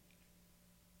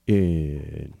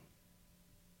in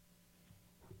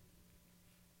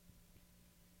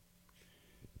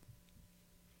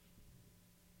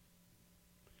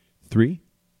 3,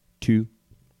 2,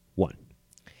 1.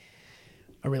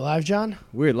 Are we live, John?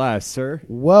 We're live, sir.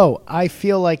 Whoa, I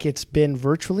feel like it's been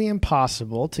virtually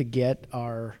impossible to get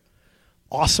our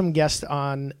awesome guest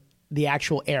on the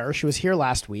actual air. She was here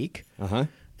last week,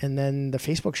 and then the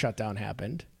Facebook shutdown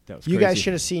happened. That was You guys crazy.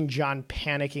 should have seen John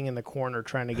panicking in the corner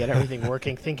trying to get everything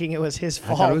working, thinking it was his I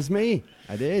fault. thought it was me.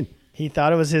 I did. He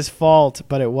thought it was his fault,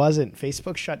 but it wasn't.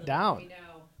 Facebook shut down.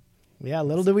 Yeah,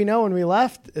 little did we know when we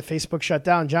left, Facebook shut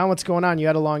down. John, what's going on? You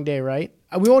had a long day, right?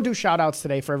 We won't do shout-outs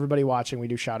today for everybody watching. We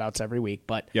do shout-outs every week,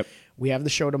 but Yep. we have the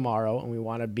show tomorrow, and we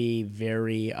want to be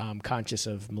very conscious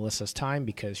of Melissa's time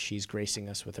because she's gracing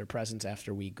us with her presence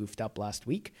after we goofed up last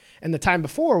week. And the time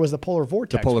before was the Polar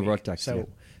Vortex Polar week. Vortex, So yeah.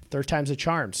 third time's a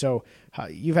charm. So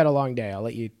you've had a long day. I'll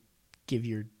let you give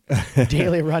your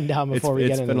daily rundown before we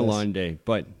get into this. It's been a long day,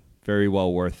 but very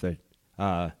well worth it.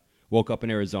 Woke up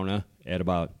in Arizona at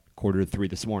about 2:45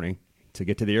 this morning to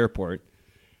get to the airport,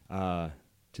 to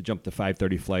jump the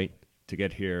 5:30 flight to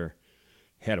get here.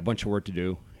 Had a bunch of work to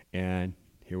do, and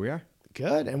here we are.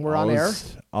 Good, and we're on air.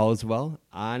 All is well.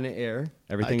 On air.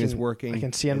 Everything is working. I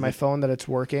can see on my phone that it's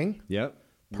working. Yep.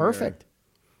 Perfect.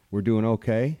 We're doing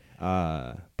okay.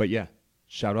 But yeah,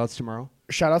 shout-outs tomorrow.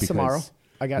 Shout-outs because tomorrow.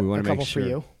 I got we a wanna couple make for sure-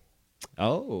 you.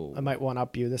 Oh. I might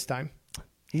one-up you this time.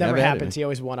 Never at it, happens. man. He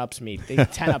always one-ups me. He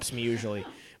 10-ups me usually.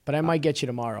 But I might get you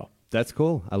tomorrow. That's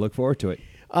cool. I look forward to it.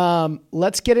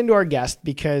 Let's get into our guest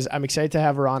because I'm excited to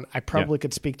have her on. I probably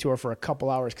could speak to her for a couple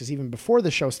hours because even before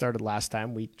the show started last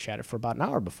time, we chatted for about an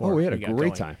hour before. Oh, we had a got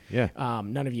great going. time. Yeah.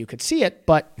 None of you could see it,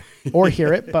 or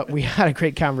hear it, but we had a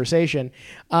great conversation.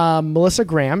 Melissa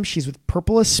Graham, she's with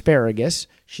Purple Asparagus.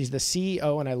 She's the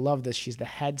CEO, and I love this. She's the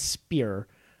head spear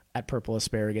at Purple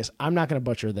Asparagus. I'm not going to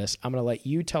butcher this. I'm going to let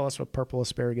you tell us what Purple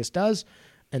Asparagus does,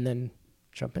 and then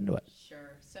jump into it. Sure.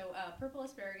 So Purple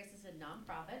Asparagus is a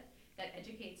nonprofit that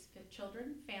educates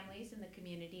children, families, and the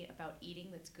community about eating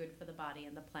that's good for the body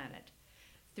and the planet.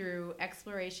 Through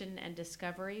exploration and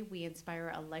discovery, we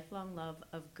inspire a lifelong love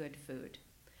of good food.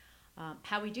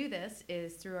 How we do this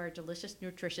is through our Delicious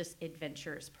Nutritious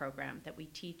Adventures program that we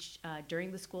teach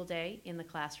during the school day in the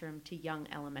classroom to young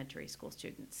elementary school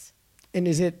students. And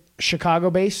is it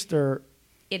Chicago-based or?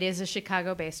 It is a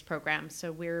Chicago-based program,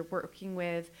 so we're working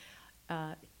with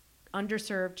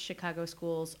underserved Chicago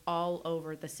schools all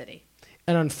over the city.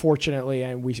 And unfortunately,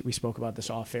 and we spoke about this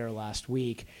off air last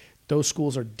week, those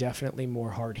schools are definitely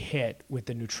more hard hit with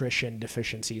the nutrition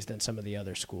deficiencies than some of the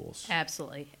other schools.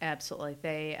 Absolutely, absolutely.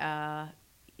 They,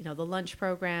 the lunch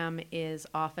program is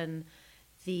often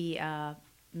the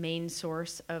main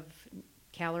source of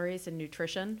calories and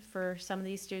nutrition for some of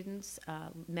these students.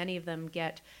 Many of them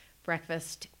get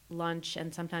breakfast, lunch,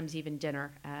 and sometimes even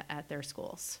dinner at their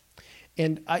schools.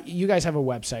 And you guys have a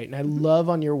website, and I love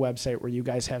on your website where you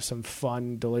guys have some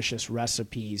fun, delicious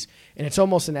recipes. And it's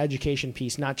almost an education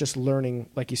piece, not just learning,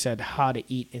 like you said, how to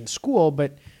eat in school,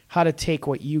 but how to take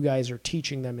what you guys are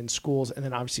teaching them in schools and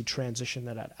then obviously transition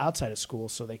that outside of school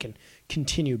so they can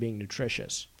continue being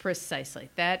nutritious. Precisely.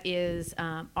 That is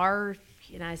our,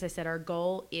 as I said, our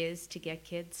goal is to get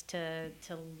kids to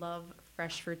love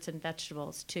fresh fruits and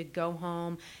vegetables, to go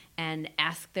home and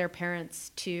ask their parents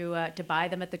to buy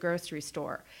them at the grocery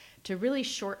store, to really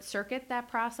short circuit that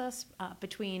process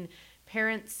between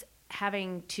parents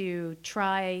having to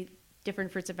try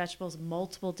different fruits and vegetables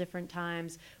multiple different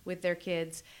times with their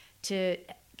kids, to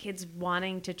kids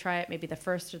wanting to try it maybe the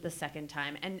first or the second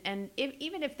time. And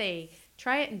even if they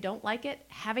try it and don't like it,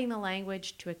 having the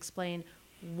language to explain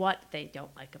what they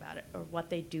don't like about it or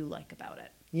what they do like about it.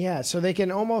 Yeah, so they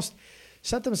can almost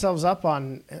set themselves up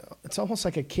on, it's almost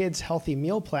like a kid's healthy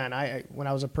meal plan. When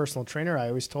I was a personal trainer, I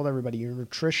always told everybody your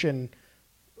nutrition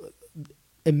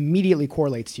immediately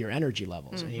correlates to your energy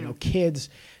levels. Mm-hmm. And, kids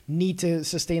need to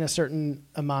sustain a certain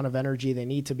amount of energy. They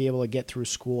need to be able to get through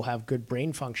school, have good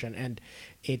brain function. And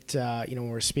it, when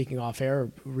we're speaking off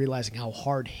air, realizing how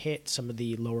hard hit some of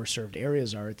the lower served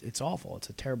areas are, it's awful. It's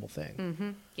a terrible thing.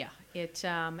 Mm-hmm. Yeah.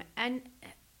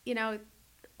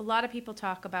 A lot of people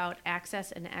talk about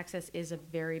access, and access is a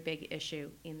very big issue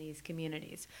in these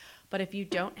communities. But if you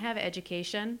don't have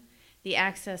education, the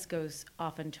access goes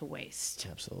often to waste.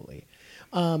 Absolutely.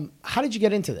 How did you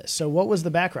get into this? So what was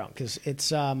the background? Because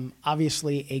it's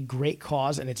obviously a great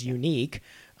cause and it's unique.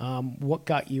 What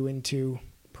got you into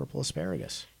Purple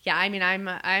Asparagus? Yeah, I mean,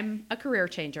 I'm a career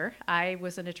changer. I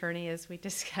was an attorney, as we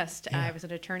discussed. Yeah. I was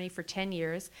an attorney for 10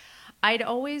 years. I'd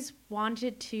always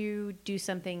wanted to do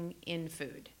something in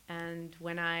food. And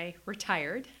when I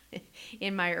retired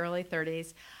in my early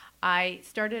 30s, I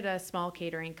started a small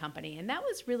catering company, and that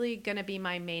was really going to be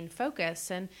my main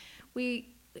focus. And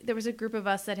there was a group of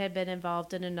us that had been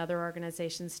involved in another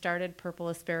organization, started Purple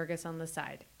Asparagus on the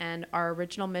side. And our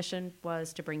original mission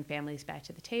was to bring families back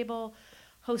to the table,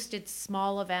 hosted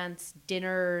small events,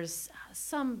 dinners,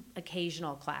 some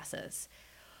occasional classes.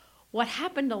 What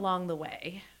happened along the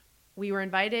way, we were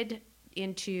invited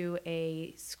into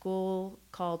a school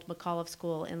called McAuliffe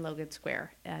School in Logan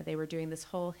Square. They were doing this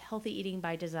whole Healthy Eating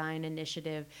by Design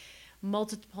initiative,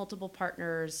 multiple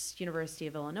partners, University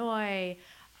of Illinois,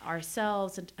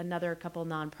 ourselves, and another couple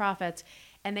nonprofits,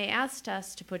 and they asked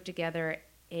us to put together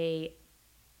a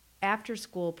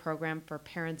after-school program for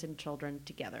parents and children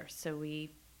together. So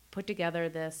we put together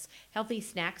this Healthy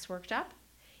Snacks Workshop.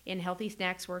 In Healthy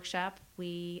Snacks Workshop,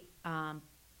 we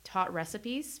taught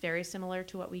recipes very similar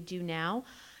to what we do now,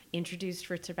 introduced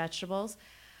fruits and vegetables.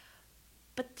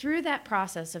 But through that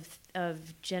process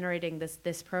of generating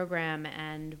this program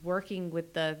and working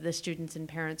with the students and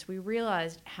parents, we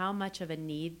realized how much of a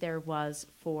need there was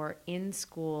for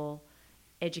in-school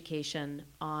education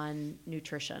on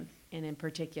nutrition, and in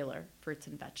particular, fruits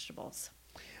and vegetables.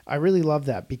 I really love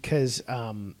that because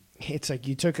it's like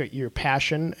you took your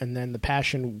passion, and then the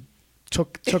passion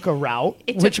took a route.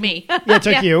 Took me. Yeah, it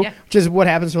took you, yeah. which is what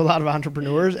happens to a lot of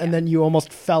entrepreneurs. And then you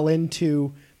almost fell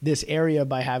into this area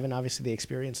by having, obviously, the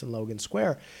experience in Logan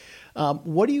Square.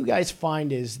 What do you guys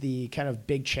find is the kind of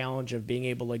big challenge of being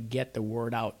able to get the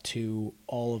word out to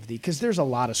all of because there's a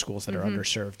lot of schools that are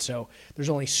underserved. So there's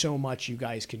only so much you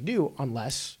guys can do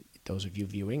unless those of you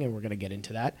viewing, and we're going to get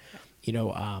into that,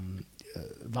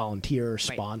 volunteer,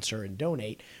 sponsor, and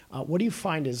donate. What do you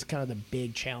find is kind of the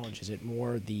big challenge? Is it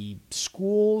more the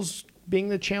schools being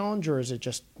the challenge, or is it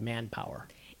just manpower?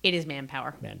 It is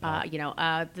manpower.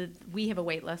 We have a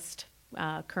wait list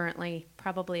currently,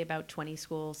 probably about 20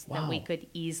 schools that we could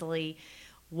easily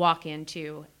walk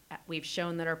into. We've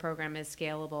shown that our program is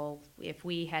scalable. If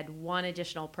we had one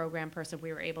additional program person,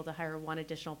 we were able to hire one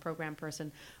additional program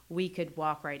person, we could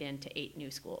walk right into 8 new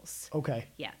schools. Okay.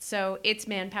 Yeah, so it's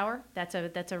manpower. That's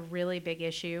a really big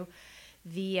issue.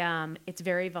 It's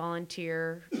very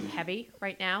volunteer heavy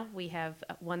right now. We have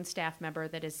one staff member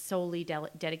that is solely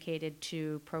dedicated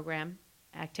to program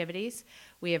activities.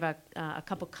 We have a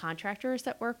couple contractors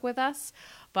that work with us,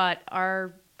 but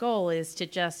our goal is to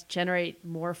just generate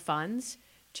more funds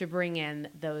to bring in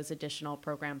those additional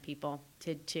program people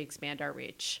to expand our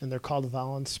reach. And they're called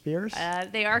volunteers?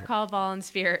 They are called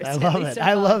volunteers. I love it.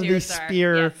 I love the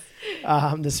spear,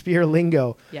 the spear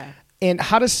lingo. Yeah. And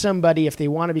how does somebody, if they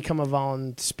want to become a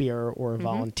volunteer or a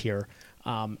volunteer,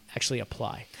 actually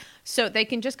apply? So they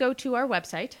can just go to our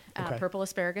website,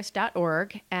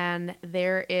 purpleasparagus.org, and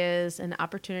there is an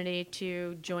opportunity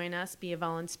to join us, be a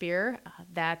volunteer.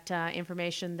 That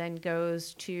information then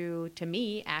goes to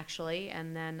me, actually,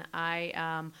 and then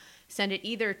I send it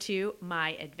either to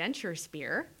my adventure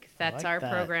spear, that's our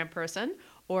program person,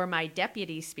 or my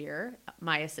deputy spear,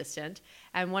 my assistant,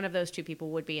 and one of those two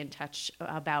people would be in touch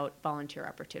about volunteer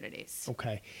opportunities.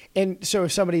 Okay. And so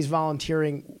if somebody's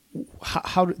volunteering,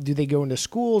 how do they go into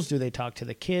schools? Do they talk to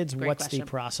the kids? What's the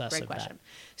process of that?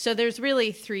 So there's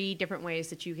really 3 different ways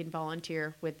that you can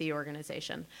volunteer with the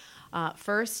organization.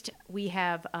 First, we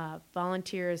have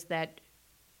volunteers that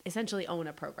essentially own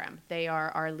a program. They are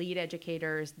our lead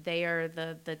educators. They are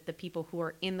the people who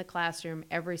are in the classroom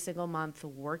every single month,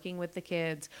 working with the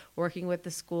kids, working with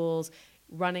the schools,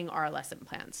 running our lesson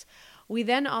plans. We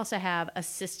then also have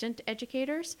assistant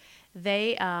educators.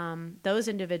 Those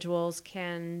individuals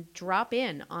can drop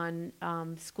in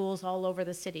on schools all over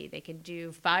the city. They can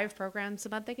do 5 programs a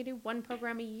month. They can do 1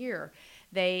 program a year.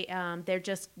 They're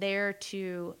just there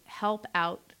to help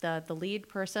out the lead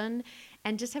person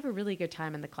and just have a really good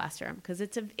time in the classroom because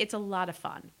it's a lot of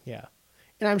fun. Yeah.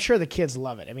 And I'm sure the kids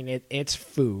love it. I mean, it's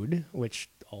food, which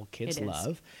all kids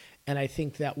love. And I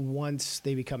think that once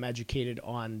they become educated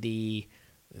on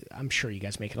I'm sure you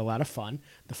guys make it a lot of fun,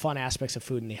 the fun aspects of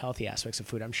food and the healthy aspects of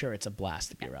food, I'm sure it's a blast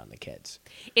to be around the kids.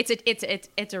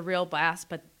 It's a real blast,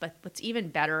 but what's even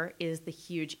better is the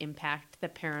huge impact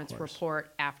that parents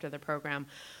report after the program.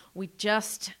 We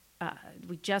just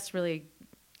really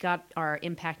got our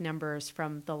impact numbers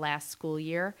from the last school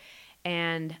year,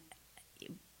 and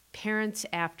parents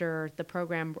after the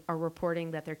program are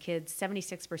reporting that their kids,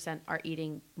 76% are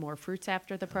eating more fruits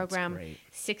after the program.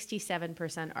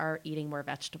 67% are eating more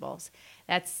vegetables.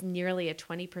 That's nearly a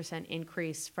 20%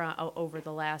 increase from over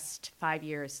the last 5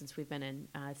 years since we've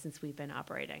been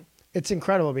operating. It's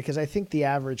incredible because I think the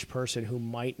average person who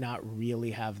might not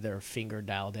really have their finger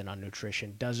dialed in on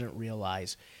nutrition doesn't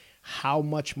realize how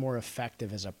much more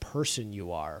effective as a person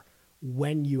you are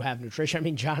when you have nutrition. I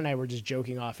mean, John and I were just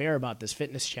joking off air about this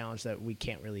fitness challenge that we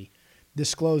can't really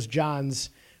disclose John's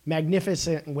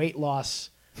magnificent weight loss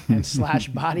and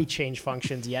 / body change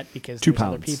functions yet, because 2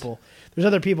 there's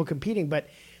other people competing. But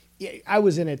yeah, I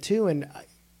was in it too. And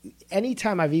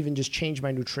anytime I've even just changed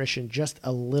my nutrition just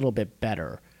a little bit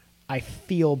better, I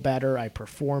feel better, I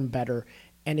perform better.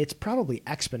 And it's probably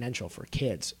exponential for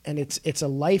kids. And it's a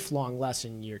lifelong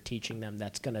lesson you're teaching them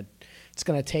that's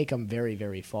gonna take them very,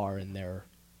 very far in their,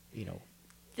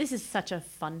 This is such a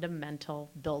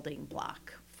fundamental building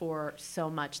block for so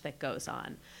much that goes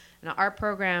on. Now, our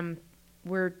program,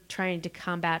 we're trying to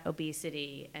combat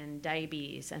obesity and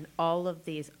diabetes and all of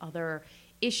these other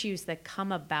issues that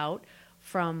come about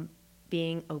from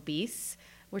being obese.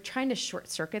 We're trying to short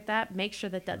circuit that, make sure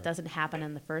that doesn't happen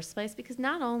in the first place, because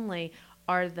not only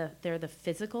are there the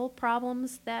physical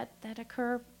problems that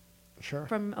occur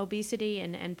from obesity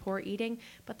and poor eating,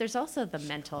 but there's also the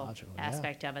mental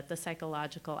aspect of it, the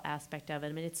psychological aspect of it.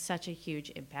 I mean, it's such a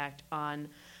huge impact on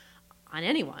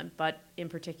anyone, but in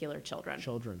particular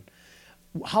children.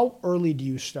 How early do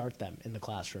you start them in the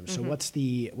classroom? So what's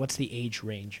the age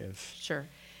range of? Sure.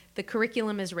 The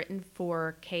curriculum is written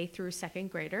for K through 2nd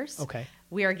graders. Okay.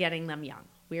 We are getting them young.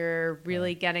 We're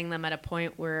really getting them at a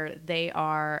point where they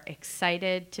are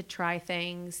excited to try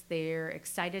things. They're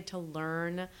excited to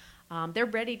learn. They're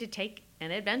ready to take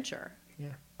an adventure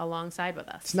alongside with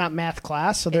us. It's not math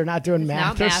class, so they're not doing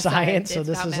math or science. So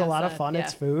this is a lot of fun.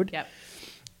 It's food. Yep.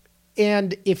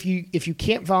 And if you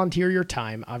can't volunteer your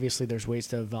time, obviously there's ways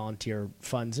to volunteer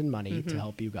funds and money to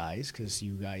help you guys, because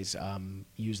you guys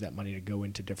use that money to go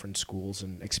into different schools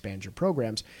and expand your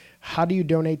programs. How do you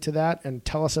donate to that? And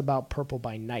tell us about Purple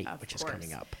by Night, which is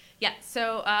coming up. Yeah,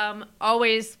 so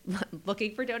always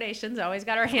looking for donations. Always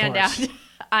got our hand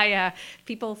out.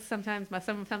 People sometimes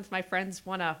my friends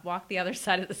want to walk the other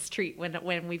side of the street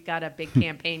when we've got a big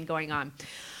campaign going on.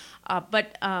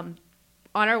 But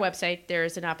on our website,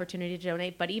 there's an opportunity to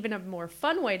donate, but even a more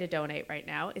fun way to donate right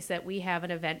now is that we have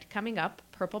an event coming up,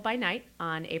 Purple by Night,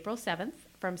 on April 7th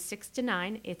from 6 to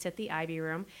 9. It's at the Ivy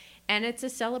Room, and it's a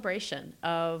celebration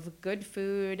of good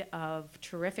food, of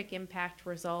terrific impact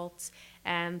results,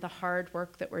 and the hard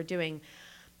work that we're doing.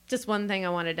 Just one thing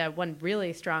one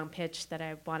really strong pitch that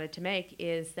I wanted to make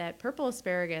is that Purple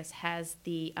Asparagus has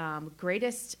the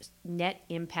greatest net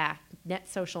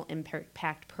social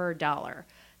impact per dollar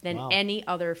than any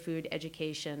other food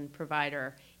education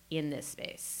provider in this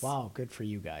space. Wow, good for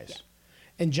you guys. Yeah.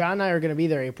 And John and I are going to be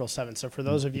there April 7th. So for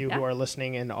those of you who are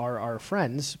listening and are our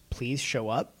friends, please show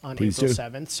up on April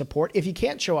 7th. Support. If you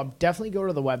can't show up, definitely go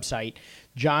to the website.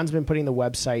 John's been putting the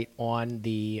website on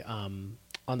the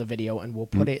video, and we'll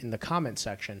put it in the comment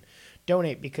section.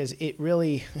 Donate, because it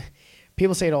really...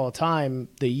 People say it all the time,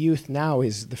 the youth now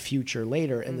is the future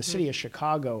later. In the city of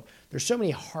Chicago, there's so many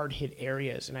hard-hit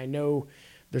areas, and I know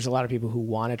there's a lot of people who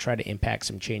want to try to impact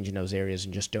some change in those areas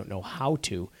and just don't know how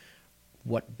to.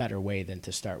 What better way than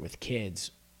to start with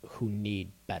kids who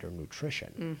need better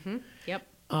nutrition? Yep.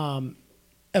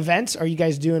 Events, are you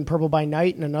guys doing Purple by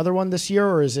Night and another one this year,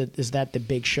 or is that the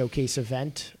big showcase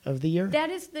event of the year? That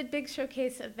is the big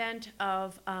showcase event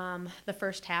of the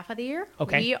first half of the year.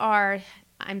 Okay.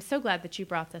 I'm so glad that you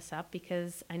brought this up,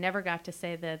 because I never got to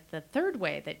say that the third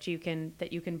way that you can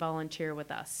volunteer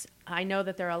with us. I know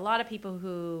that there are a lot of people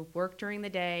who work during the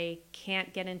day,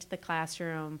 can't get into the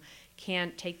classroom,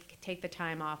 can't take the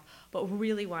time off, but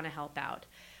really want to help out.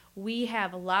 We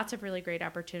have lots of really great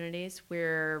opportunities.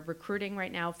 We're recruiting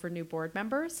right now for new board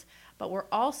members, but we're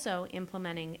also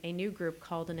implementing a new group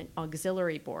called an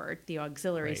auxiliary board, the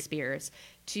Auxiliary Spears,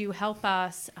 to help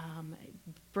us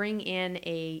bring in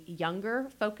a younger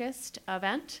focused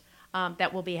event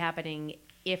that will be happening,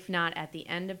 if not at the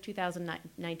end of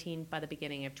 2019, by the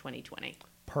beginning of 2020.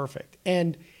 Perfect.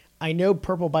 And I know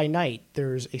Purple by Night,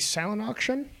 there's a silent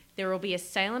auction? There will be a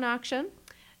silent auction.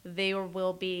 There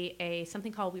will be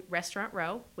something called Restaurant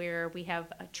Row, where we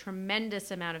have a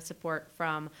tremendous amount of support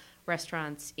from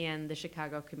restaurants in the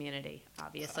Chicago community.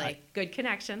 Obviously, good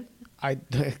connection. A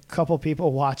couple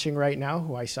people watching right now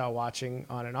who I saw watching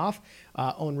on and off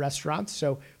own restaurants.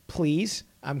 So please,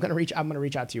 I'm gonna reach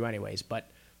out to you anyways.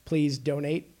 But please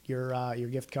donate your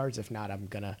gift cards. If not, I'm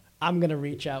gonna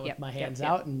reach out with my hands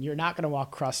out, and you're not gonna walk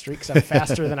across the street because I'm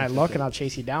faster than I look, and I'll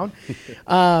chase you down.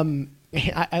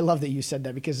 I love that you said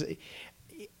that, because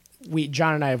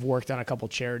John and I have worked on a couple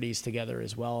charities together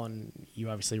as well, and you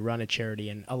obviously run a charity,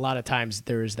 and a lot of times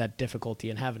there is that difficulty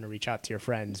in having to reach out to your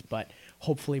friends, but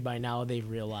hopefully by now they've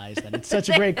realized that it's such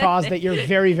a great cause that you're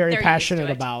very, very passionate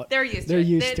about. They're used to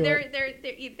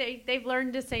it. They've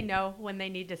learned to say no when they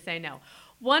need to say no.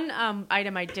 One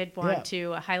item I did want Yeah.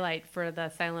 to highlight for the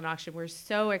silent auction, we're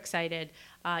so excited.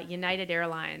 United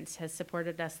Airlines has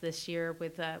supported us this year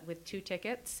with 2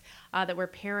 tickets that we're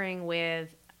pairing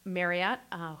with Marriott,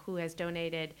 who has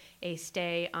donated a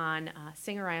stay on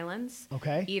Singer Islands,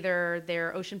 Okay. either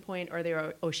their Ocean Point or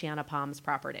their Oceana Palms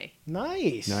property.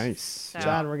 Nice. Nice.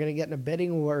 John, we're gonna get in a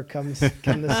bidding war come the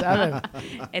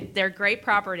 7th. They're great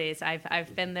properties.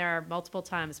 I've been there multiple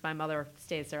times. My mother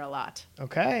stays there a lot.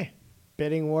 Okay.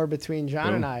 Bidding war between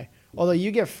John and Boom. I. Although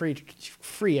you get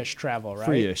free-ish travel, right?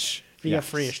 Free-ish. You Yes. get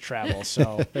free-ish travel,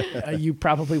 so you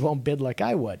probably won't bid like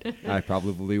I would. I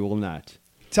probably will not.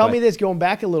 Tell But- me this, going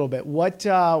back a little bit. What,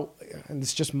 and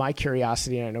it's just my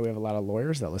curiosity, and I know we have a lot of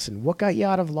lawyers that listen. What got you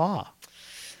out of law?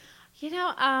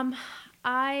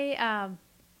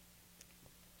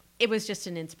 It was just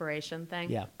an inspiration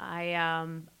thing. Yeah.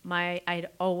 I'd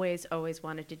always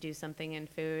wanted to do something in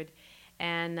food.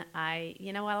 And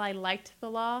while I liked the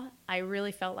law, I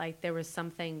really felt like there was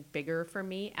something bigger for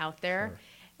me out there. Sure.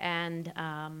 And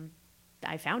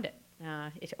I found it.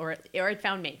 It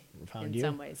found me Found in you.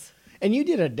 some ways. And you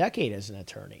did a decade as an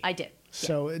attorney. I did.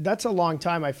 So that's a long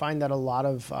time. I find that a lot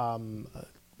of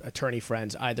attorney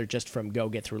friends either just from go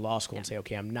get through law school and say,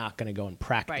 okay, I'm not going to go and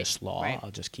practice law. right.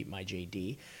 I'll just keep my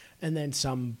JD. And then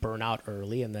some burn out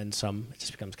early, and then some, it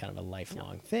just becomes kind of a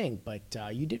lifelong thing. But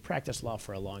you did practice law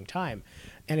for a long time.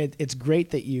 And it's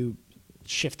great that you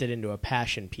shifted into a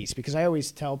passion piece, because I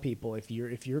always tell people if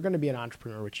you're going to be an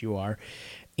entrepreneur, which you are,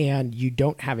 and you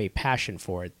don't have a passion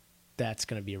for it, that's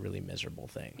going to be a really miserable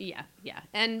thing. Yeah.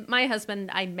 And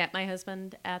I met my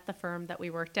husband at the firm that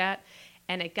we worked at,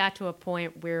 and it got to a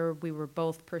point where we were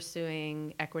both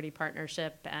pursuing equity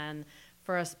partnership, and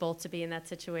for us both to be in that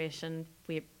situation,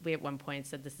 we at one point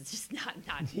said, this is just not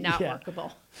Yeah.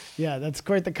 workable. Yeah, that's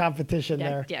quite the competition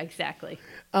there. Yeah, exactly.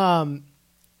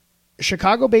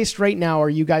 Chicago based right now, are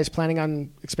you guys planning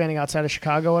on expanding outside of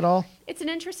Chicago at all? It's an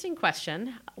interesting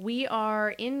question. We've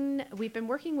been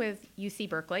working with UC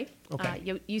Berkeley.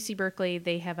 Okay. UC Berkeley,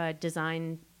 they have a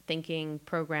design thinking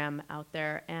program out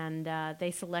there, and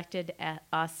they selected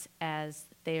us as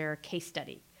their case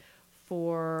study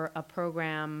for a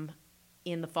program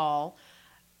in the fall.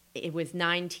 It was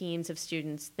 9 teams of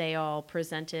students. They all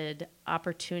presented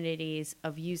opportunities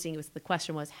of the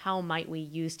question was, how might we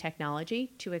use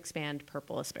technology to expand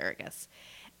purple asparagus?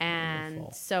 And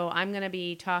Wonderful. so I'm going to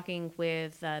be talking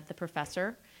with the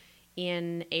professor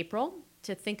in April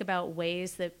to think about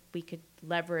ways that we could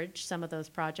leverage some of those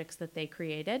projects that they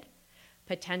created,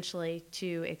 potentially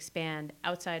to expand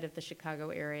outside of the Chicago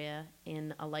area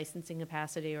in a licensing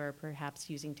capacity, or perhaps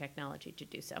using technology to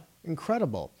do so.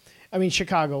 Incredible. I mean,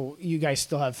 Chicago, you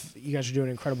guys are doing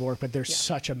incredible work, but there's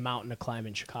such a mountain to climb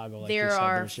in Chicago. Like you There said,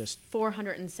 are there's just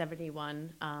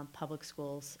 471 public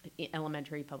schools,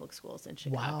 elementary public schools in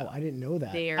Chicago. wow. I didn't know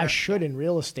that. They're- I should in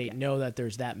real estate know that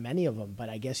there's that many of them, but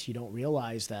I guess you don't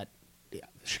realize that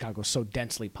Chicago's so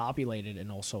densely populated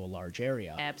and also a large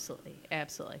area. Absolutely.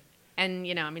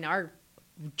 And, our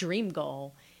dream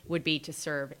goal would be to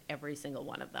serve every single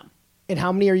one of them. And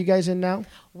how many are you guys in now?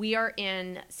 We are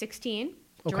in 16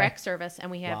 Okay. direct service, and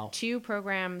we have Wow. 2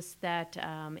 programs that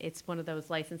it's one of those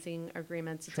licensing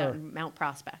agreements. It's Sure. out in Mount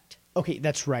Prospect. Okay,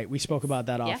 that's right. We spoke about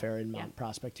that Yeah, off air in Mount yeah.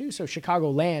 Prospect too. So Chicago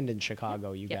land in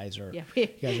Chicago, you Yeah, guys are yeah. you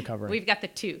guys are covering. We've got the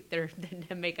 2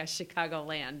 that make us Chicago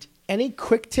land. Any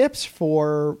quick tips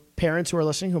for parents who are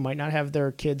listening who might not have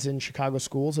their kids in Chicago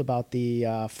schools about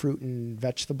the fruit and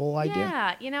vegetable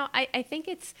idea? Yeah, I think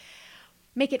it's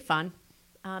make it fun,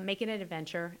 make it an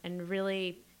adventure, and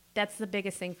really that's the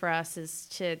biggest thing for us is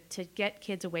to get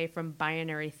kids away from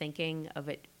binary thinking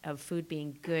of food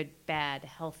being good, bad,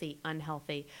 healthy,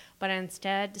 unhealthy, but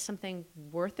instead something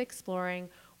worth exploring,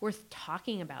 worth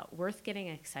talking about, worth getting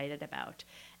excited about.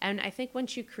 And I think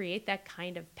once you create that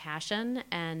kind of passion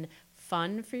and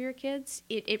fun for your kids,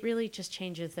 it really just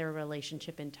changes their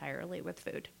relationship entirely with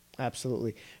food.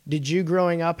 Absolutely. Did you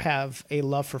growing up have a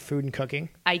love for food and cooking?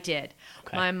 I did.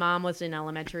 Okay. My mom was an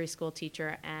elementary school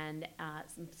teacher, and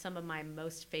some of my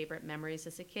most favorite memories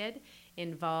as a kid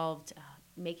involved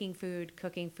making food,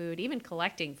 cooking food, even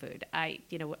collecting food. I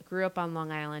grew up on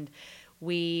Long Island.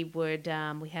 We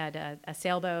had a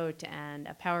sailboat and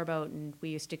a powerboat, and we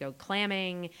used to go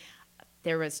clamming.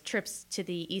 There was trips to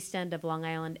the east end of Long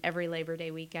Island every Labor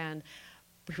Day weekend.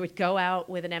 We would go out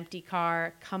with an empty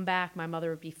car, come back. My mother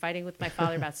would be fighting with my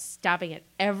father about stopping at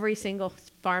every single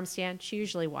farm stand. She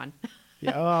usually won.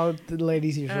 Yeah, well, the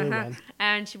ladies usually win.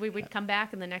 And we would come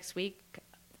back, and the next week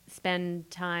spend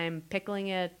time pickling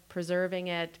it, preserving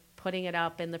it, putting it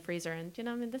up in the freezer. And,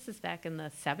 I mean, this is back in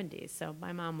the 70s. So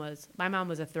my mom was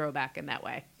a throwback in that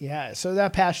way. Yeah. So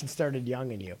that passion started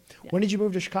young in you. Yeah. When did you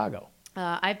move to Chicago?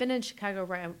 I've been in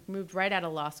Chicago, moved right out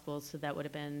of law school. So that would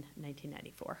have been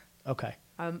 1994. Okay.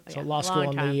 So Yeah, law school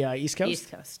on time. the East Coast?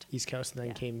 East Coast. East Coast, and then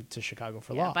Yeah. came to Chicago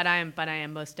for Yeah, law. but I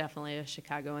am most definitely a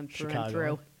Chicagoan through and Chicago.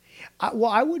 through. Well,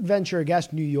 I would venture a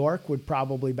guess New York would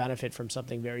probably benefit from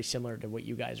something very similar to what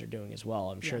you guys are doing as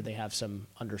well. I'm sure Yeah. they have some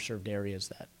underserved areas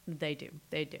that. They do.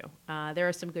 There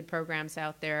are some good programs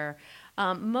out there,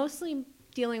 mostly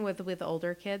dealing with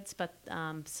older kids, but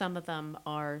some of them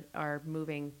are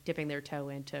dipping their toe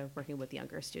into working with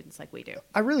younger students like we do.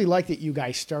 I really like that you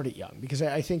guys started young because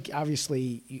I think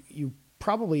obviously you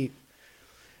probably.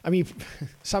 I mean,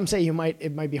 some say it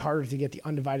might be harder to get the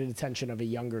undivided attention of a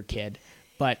younger kid,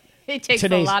 but It takes a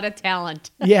lot of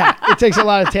talent. yeah, it takes a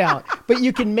lot of talent, but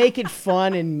you can make it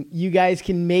fun and you guys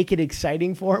can make it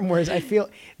exciting for them. Whereas I feel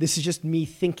this is just me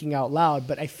thinking out loud,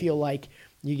 but I feel like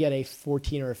you get a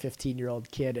 14 or a 15-year-old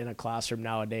kid in a classroom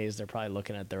nowadays, they're probably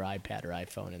looking at their iPad or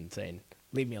iPhone and saying,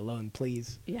 "Leave me alone,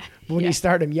 please." Yeah. But when Yeah. you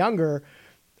start them younger,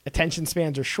 attention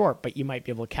spans are short, but you might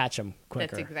be able to catch them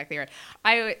quicker. That's exactly right.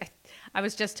 I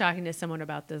was just talking to someone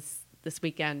about this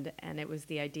weekend, and it was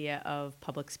the idea of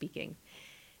public speaking.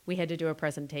 We had to do a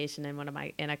presentation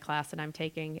in a class that I'm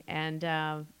taking, and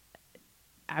I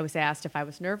was asked if I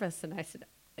was nervous, and I said,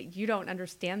 "You don't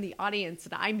understand the audience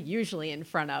that I'm usually in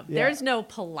front of. Yeah. There's no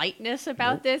politeness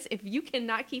about this. If you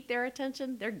cannot keep their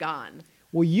attention, they're gone."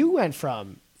 Well, you went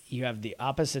from you have the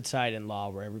opposite side in law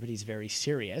where everybody's very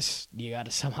serious. You got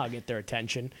to somehow get their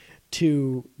attention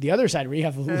to the other side where you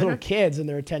have little kids and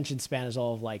their attention span is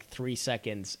all of like 3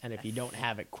 seconds. And if you don't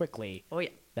have it quickly, Oh yeah,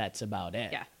 that's about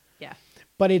it. yeah.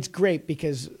 But it's great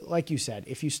because, like you said,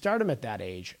 if you start them at that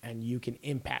age and you can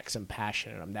impact some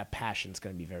passion in them, that passion's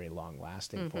going to be very long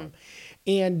lasting for them.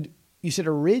 And you said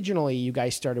originally you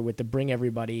guys started with the bring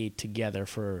everybody together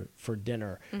for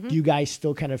dinner. Do you guys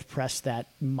still kind of press that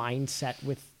mindset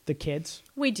with the kids?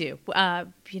 We do.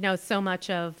 So much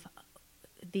of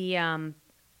the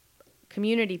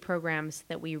community programs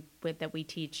that we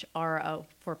teach are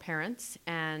for parents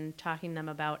and talking them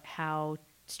about how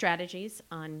strategies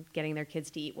on getting their kids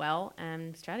to eat well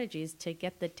and strategies to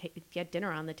get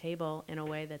dinner on the table in a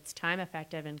way that's time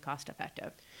effective and cost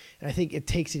effective. And I think it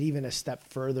takes it even a step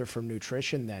further from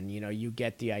nutrition then. You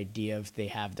get the idea of they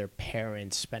have their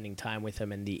parents spending time with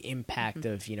them and the impact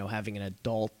of, having an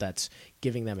adult that's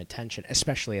giving them attention,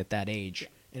 especially at that age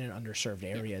in an underserved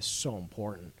area is so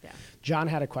important. Yeah. John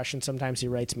had a question. Sometimes he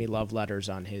writes me love letters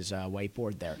on his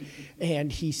whiteboard there.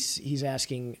 And he's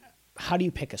asking, how do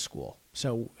you pick a school?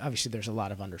 So obviously there's a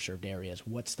lot of underserved areas.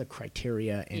 What's the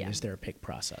criteria and is there a pick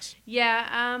process?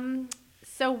 Yeah.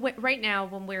 So right now,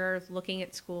 when we're looking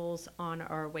at schools on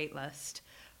our wait list,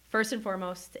 first and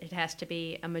foremost, it has to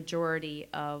be a majority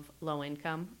of low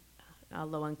income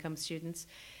students.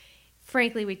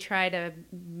 Frankly, we try to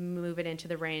move it into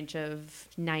the range of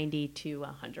 90 to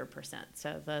 100%.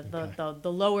 So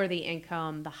the lower the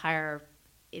income, the higher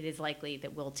it is likely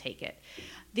that we'll take it.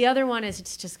 The other one is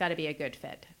it's just got to be a good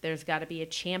fit. There's got to be a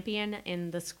champion in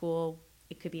the school.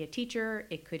 It could be a teacher,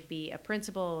 it could be a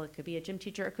principal, it could be a gym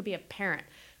teacher, it could be a parent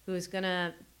who is going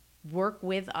to work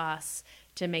with us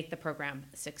to make the program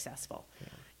successful.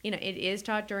 Yeah. It is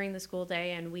taught during the school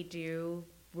day, and we do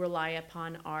rely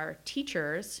upon our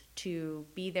teachers to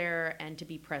be there and to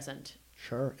be present.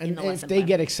 Sure. And if they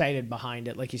get excited behind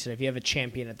it, like you said, if you have a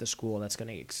champion at the school that's going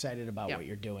to get excited about what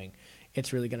you're doing,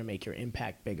 it's really going to make your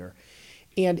impact bigger.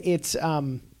 And it's,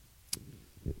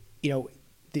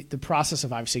 the process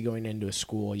of obviously going into a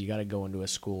school, you got to go into a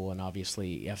school and obviously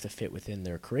you have to fit within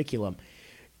their curriculum.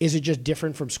 Is it just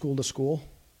different from school to school?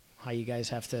 How you guys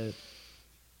have to,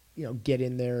 get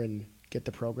in there and get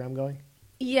the program going?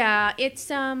 Yeah, it's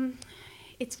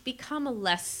become a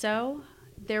less so.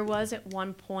 There was at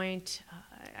one point,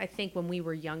 I think when we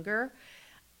were younger,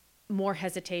 more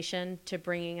hesitation to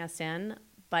bringing us in,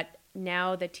 but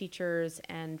now the teachers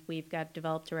and we've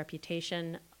developed a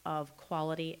reputation of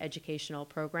quality educational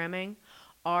programming.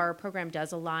 Our program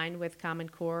does align with Common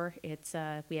Core. It's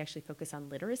we actually focus on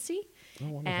literacy. Oh,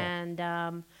 wonderful.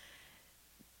 And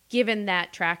given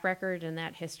that track record and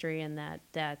that history and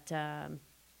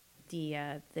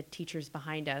the teachers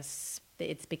behind us,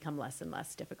 it's become less and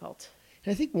less difficult.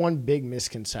 And I think one big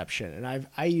misconception, and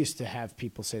I used to have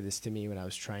people say this to me when I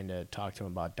was trying to talk to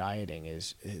them about dieting,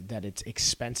 is that it's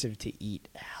expensive to eat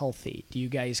healthy. Do you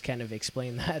guys kind of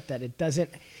explain that it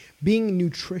doesn't, being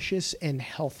nutritious and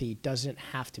healthy doesn't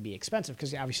have to be expensive?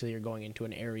 Because obviously you're going into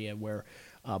an area where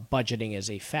budgeting is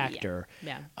a factor.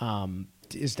 Yeah.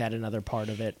 Is that another part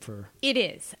of it for? It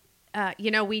is.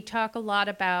 We talk a lot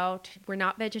about we're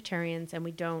not vegetarians and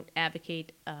we don't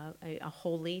advocate a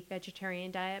wholly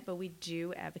vegetarian diet, but we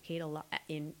do advocate a lot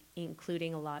in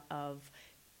including a lot of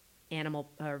animal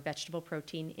or vegetable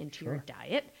protein into your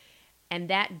diet. And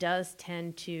that does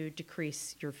tend to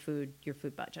decrease your food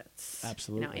budgets.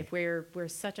 Absolutely. If we're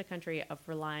such a country of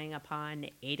relying upon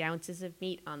 8 ounces of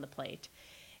meat on the plate,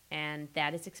 and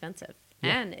that is expensive.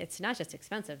 Yeah. And it's not just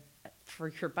expensive for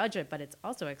your budget, but it's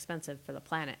also expensive for the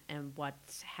planet and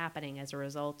what's happening as a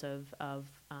result of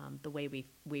the way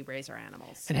we raise our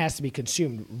animals. It has to be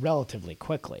consumed relatively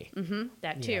quickly. Mm-hmm.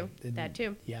 That too.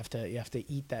 You have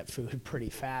to eat that food pretty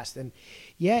fast. And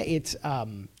yeah, it's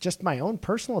just my own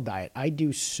personal diet. I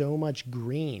do so much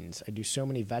greens. I do so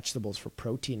many vegetables for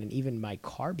protein, and even my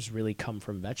carbs really come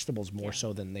from vegetables more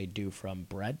so than they do from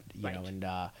bread. You know, and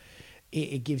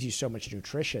it gives you so much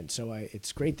nutrition. So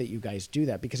it's great that you guys do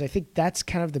that, because I think that's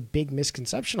kind of the big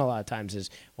misconception a lot of times is,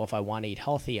 well, if I want to eat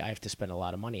healthy, I have to spend a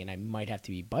lot of money, and I might have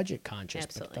to be budget conscious,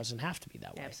 but it doesn't have to be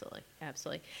that way.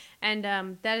 Absolutely. And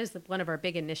that is one of our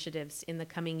big initiatives in the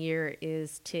coming year,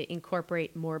 is to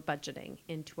incorporate more budgeting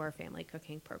into our family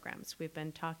cooking programs. We've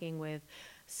been talking with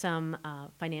some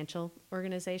financial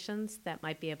organizations that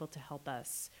might be able to help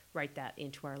us write that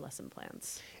into our lesson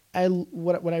plans.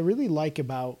 What I really like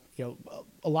about,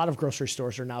 a lot of grocery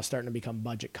stores are now starting to become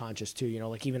budget conscious too.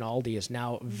 Like even Aldi is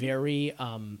now very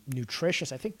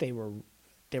nutritious. I think they were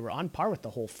on par with the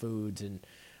Whole Foods and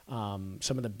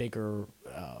some of the bigger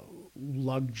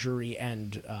luxury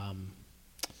and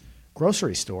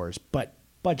grocery stores, but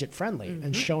budget friendly,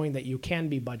 and showing that you can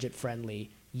be budget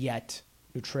friendly yet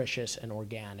nutritious and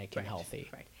organic and healthy.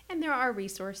 Right. And there are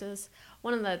resources.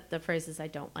 One of the phrases I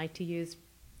don't like to use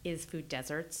is food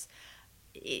deserts.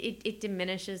 It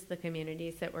diminishes the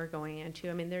communities that we're going into.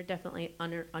 I mean, they're definitely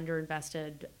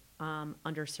underinvested,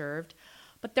 underserved,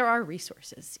 but there are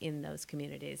resources in those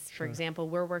communities. For example,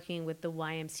 we're working with the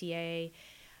YMCA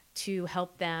to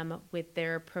help them with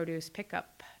their produce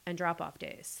pickup and drop-off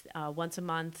days. Once a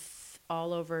month,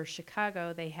 all over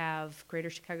Chicago, they have Greater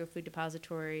Chicago Food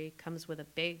Depository, comes with a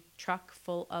big truck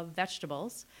full of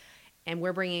vegetables, and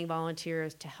we're bringing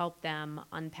volunteers to help them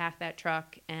unpack that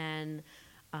truck and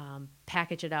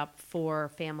package it up for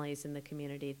families in the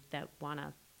community that want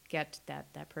to get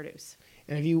that produce.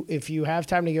 And if you have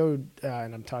time to go,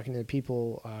 and I'm talking to the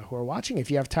people who are watching,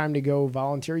 if you have time to go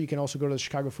volunteer, you can also go to the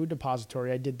Chicago Food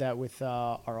Depository. I did that with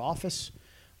our office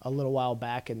a little while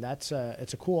back, and it's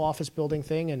a cool office building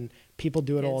thing, and people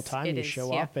do it all the time. You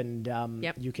show up, and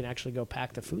you can actually go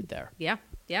pack the food there.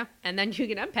 Yeah, and then you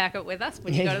can unpack it with us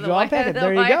when you go to the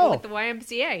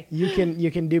YMCA.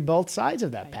 You can do both sides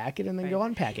of that, pack it and then go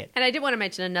unpack it. And I did want to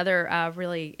mention another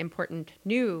really important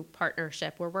new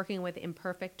partnership. We're working with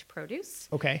Imperfect Produce.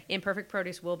 Okay. Imperfect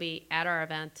Produce will be at our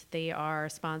event. They are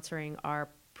sponsoring our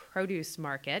produce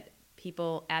market.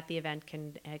 People at the event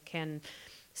can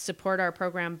support our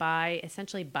program by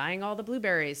essentially buying all the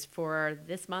blueberries for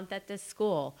this month at this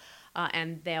school.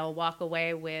 And they'll walk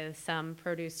away with some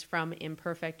produce from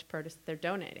Imperfect Produce they're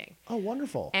donating. Oh,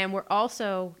 wonderful. And we're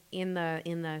also in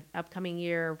the upcoming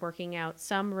year working out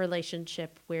some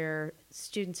relationship where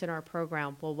students in our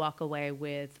program will walk away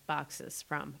with boxes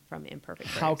from Imperfect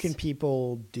Produce. How can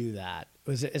people do that?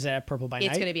 Is it at Purple by Night?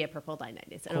 It's going to be at Purple by Night.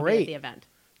 It'll be at the event.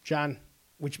 John,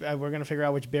 we're going to figure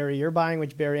out which berry you're buying,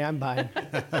 which berry I'm buying.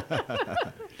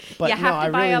 But you have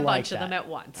to buy really a bunch of them at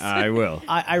once. I will.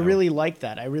 I really like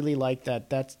that. I really like that.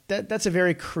 That's a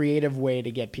very creative way to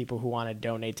get people who want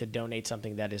to donate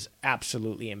something that is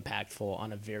absolutely impactful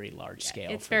on a very large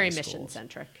scale. It's very mission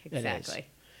centric. Exactly.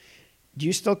 Do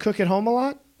you still cook at home a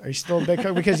lot? Are you still a big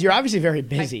cook? Because you're obviously very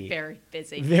busy. I'm very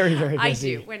busy. Very, very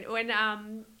busy. I do. When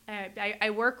I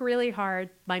work really hard.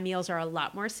 My meals are a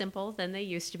lot more simple than they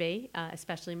used to be,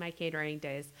 especially my catering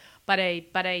days. But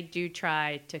I do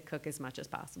try to cook as much as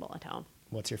possible at home.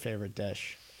 What's your favorite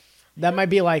dish? That might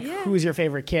be like who's your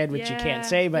favorite kid, which you can't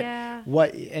say. But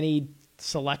any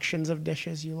selections of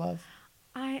dishes you love?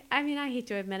 I mean, I hate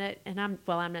to admit it, and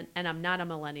I'm not a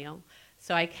millennial,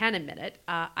 so I can admit it.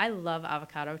 I love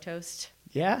avocado toast.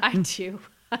 Yeah, I do.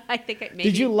 I think it maybe.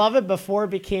 Did you love it before it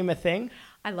became a thing?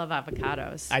 I love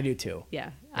avocados. I do too.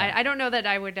 Yeah. I don't know that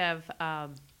I would have. I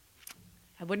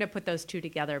wouldn't have put those two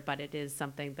together, but it is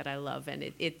something that I love,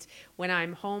 and it's when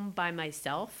I'm home by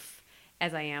myself,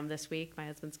 as I am this week. My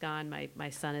husband's gone. My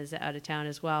son is out of town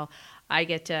as well. I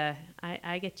get to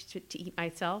eat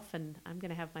myself, and I'm going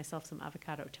to have myself some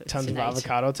avocado toast. Tons tonight. of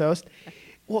avocado toast.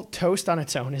 Well, toast on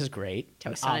its own is great.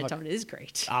 Toast on its own is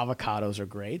great. Avocados are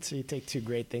great. So you take two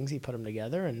great things, you put them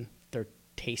together, and their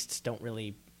tastes don't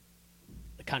really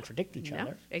contradict each No,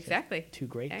 other. exactly. Two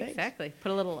great things. Exactly.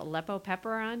 Put a little Aleppo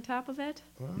pepper on top of it.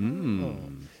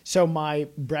 So my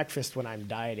breakfast when I'm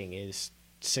dieting is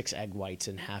 6 egg whites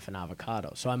and half an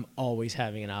avocado. So I'm always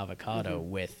having an avocado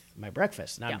with my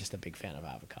breakfast. And I'm Yeah. just a big fan of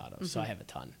avocados, so I have a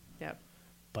ton. Yep.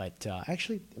 But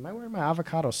actually, am I wearing my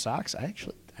avocado socks? I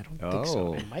don't think so.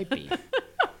 Oh. I might be.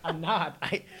 I'm not.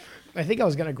 I think I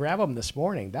was going to grab them this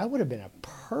morning. That would have been a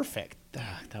perfect.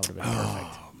 That would have been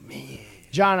perfect. Oh, man.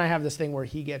 John and I have this thing where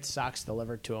he gets socks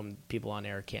delivered to him. People on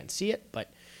air can't see it,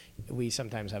 but we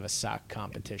sometimes have a sock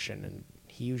competition, and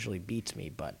he usually beats me.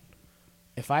 But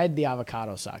if I had the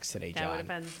avocado socks today, That John, would have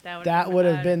been that would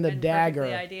have been the perfectly dagger.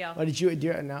 Ideal. What did you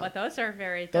do? No, But those are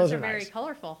Those are very nice.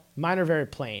 colorful. mine are very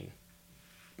plain.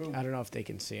 I don't know if they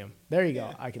can see them. There you go.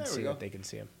 Yeah, I can there we see go. that they can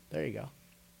see them. There you go.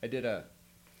 I did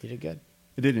You did good.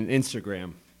 an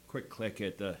Instagram quick click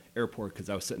at the airport because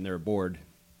I was sitting there bored.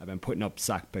 I've been putting up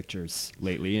sock pictures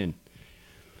lately and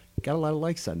got a lot of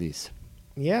likes on these.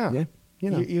 Yeah. Yeah, you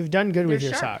know. You've done good with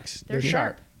They're your sharp. socks. They're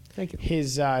sharp. Thank you.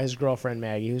 His girlfriend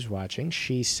Maggie, who's watching,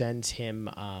 she sends him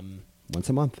Once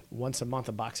a month. once a month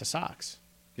a box of socks.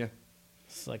 Yeah.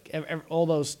 It's like all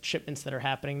those shipments that are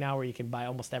happening now, where you can buy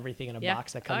almost everything in a Yeah.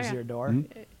 box that Oh, comes yeah. to your door.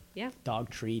 Mm-hmm. Yeah. Dog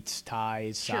treats,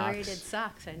 ties, socks. Curated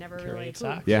socks. I never really. Curated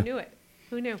socks. Yeah. Who knew it?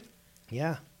 Who knew?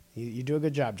 Yeah, you do a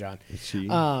good job, John.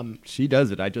 She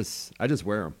does it. I just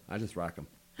wear them. I just rock them.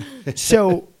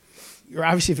 So you're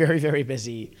obviously very, very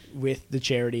busy with the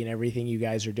charity and everything you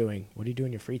guys are doing. What do you do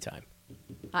in your free time?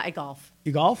 I golf.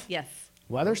 You golf? Yes.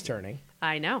 Weather's turning.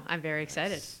 I know. I'm very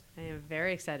excited. I am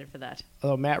very excited for that.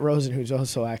 Although Matt Rosen, who's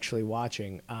also actually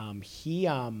watching, I'm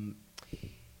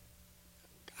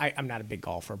not a big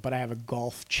golfer, but I have a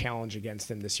golf challenge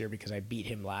against him this year because I beat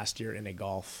him last year in a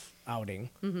golf outing,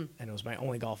 and it was my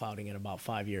only golf outing in about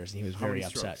 5 years, and he was How very many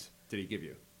upset. strokes did he give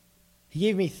you? He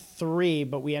gave me 3,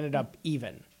 but we ended up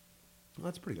even. Well,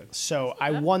 that's pretty good. So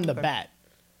I won the Okay. bet,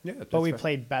 Yeah, but we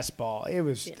played best ball. It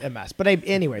was a mess. But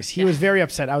anyways, he was very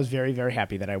upset. I was very, very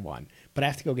happy that I won. But I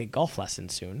have to go get golf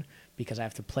lessons soon because I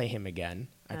have to play him again.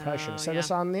 I probably should Oh, have said yeah. this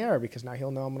on the air because now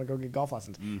he'll know I'm going to go get golf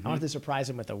lessons. I want to surprise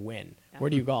him with a win. Where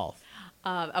do you golf?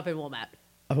 Up in Wilmette.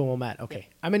 Up in Wilmette. Okay.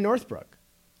 I'm in Northbrook.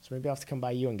 So maybe I'll have to come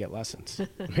by you and get lessons.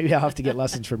 Maybe I'll have to get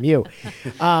lessons from you.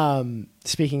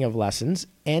 Speaking of lessons,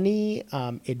 any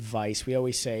advice, we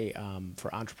always say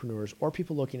for entrepreneurs or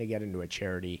people looking to get into a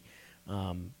charity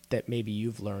that maybe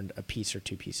you've learned a piece or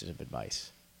 2 pieces of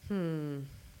advice?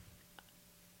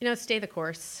 Stay the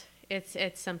course. It's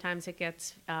sometimes it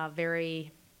gets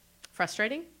very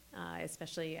frustrating,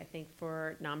 especially I think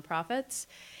for nonprofits.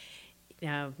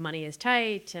 Money is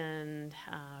tight and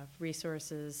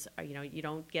resources. You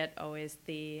don't get always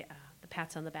the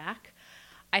pats on the back.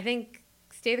 I think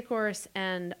stay the course.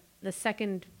 And the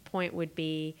second point would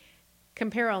be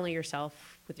compare only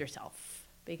yourself with yourself.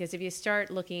 Because if you start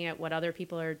looking at what other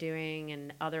people are doing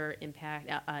and other impact,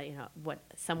 what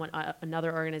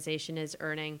another organization is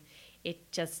earning,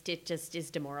 it just is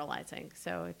demoralizing.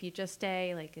 So if you just stay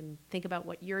and think about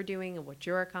what you're doing and what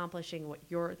you're accomplishing,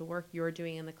 the work you're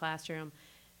doing in the classroom,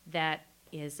 that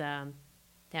makes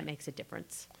a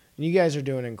difference. And you guys are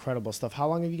doing incredible stuff. How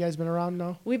long have you guys been around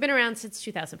now? We've been around since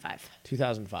 2005.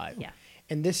 2005. Yeah.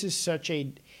 And this is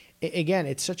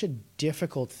it's such a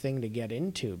difficult thing to get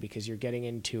into because you're getting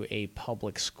into a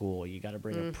public school. You got to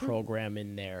bring a program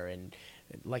in there. And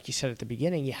like you said at the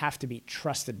beginning, you have to be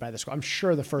trusted by the school. I'm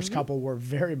sure the first couple were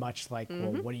very much like,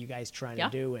 well, what are you guys trying to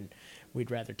do? And we'd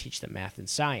rather teach them math and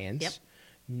science,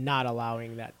 not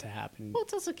allowing that to happen. Well,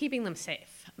 it's also keeping them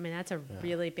safe. I mean, that's a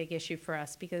really big issue for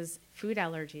us because food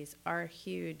allergies are a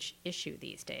huge issue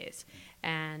these days.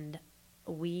 And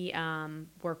we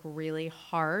work really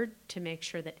hard to make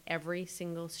sure that every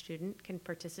single student can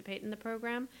participate in the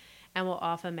program, and we'll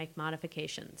often make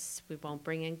modifications. We won't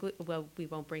bring in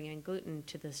gluten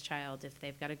to this child if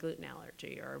they've got a gluten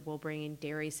allergy, or we'll bring in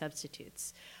dairy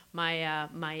substitutes.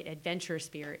 My adventure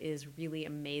spear is really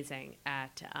amazing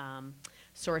at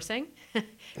sourcing,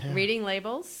 reading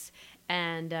labels,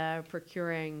 and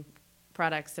procuring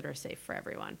products that are safe for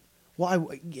everyone.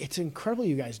 Well, it's incredible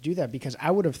you guys do that because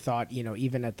I would have thought,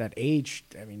 even at that age,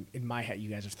 I mean, in my head, you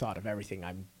guys have thought of everything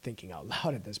I'm thinking out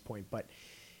loud at this point, but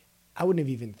I wouldn't have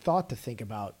even thought to think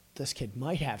about this kid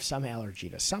might have some allergy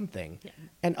to something. Yeah.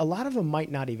 And a lot of them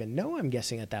might not even know, I'm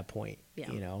guessing, at that point,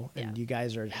 Yeah. and you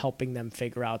guys are helping them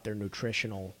figure out their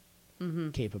nutritional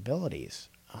capabilities.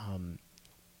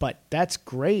 But that's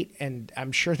great, and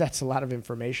I'm sure that's a lot of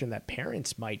information that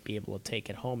parents might be able to take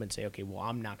at home and say, okay, well,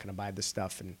 I'm not going to buy this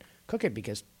stuff and cook it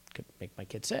because it could make my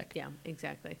kid sick. Yeah,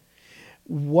 exactly.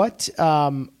 What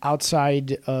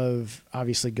outside of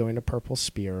obviously going to Purple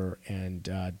Spear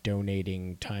and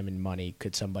donating time and money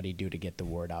could somebody do to get the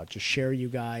word out? Just share you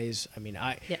guys. I mean,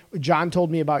 John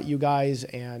told me about you guys,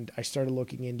 and I started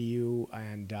looking into you,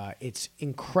 and it's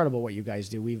incredible what you guys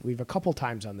do. We've a couple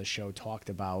times on the show talked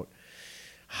about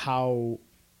how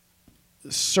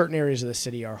certain areas of the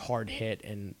city are hard hit,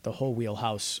 and the whole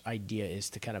Wheelhouse idea is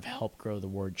to kind of help grow the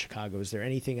word Chicago. Is there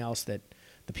anything else that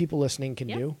the people listening can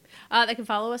do? They can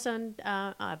follow us on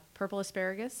Purple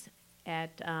Asparagus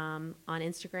on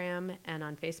Instagram and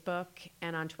on Facebook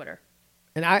and on Twitter.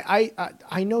 And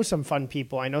I know some fun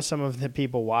people. I know some of the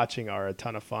people watching are a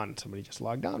ton of fun. Somebody just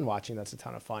logged on watching. That's a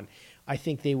ton of fun. I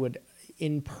think they would,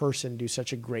 in person, do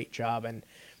such a great job. And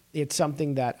it's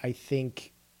something that I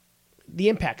think the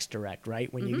impact's direct,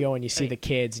 right? When you go and you see the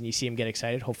kids and you see them get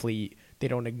excited, hopefully they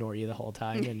don't ignore you the whole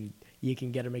time and you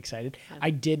can get them excited. I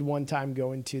did one time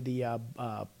go into the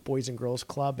Boys and Girls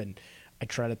Club, and I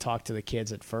tried to talk to the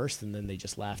kids at first, and then they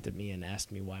just laughed at me and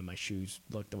asked me why my shoes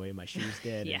looked the way my shoes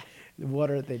did.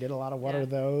 They did a lot of what are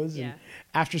those? And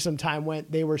after some time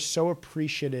went, they were so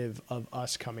appreciative of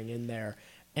us coming in there,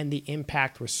 and the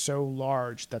impact was so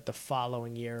large that the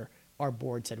following year our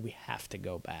board said we have to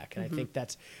go back. And I think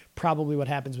that's probably what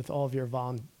happens with all of your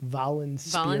Volun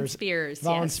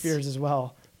Spears as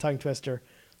well. Tongue twister.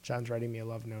 John's writing me a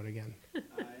love note again. I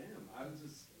am. I was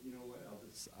just, you know what?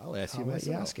 I'll ask you myself.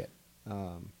 Let you ask it.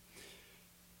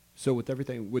 So with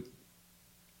everything, with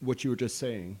what you were just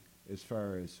saying, as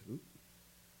far as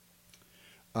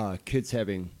kids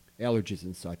having allergies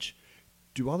and such,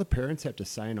 do all the parents have to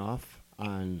sign off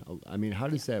on? I mean, how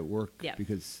does that work?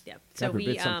 Because so God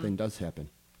forbid something does happen.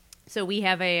 So we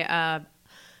have a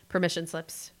permission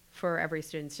slips for every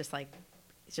student. It's just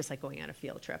like going on a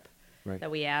field trip. Right.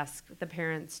 That we ask the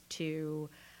parents to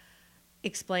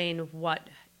explain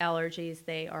what allergies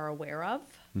they are aware of,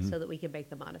 so that we can make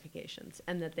the modifications,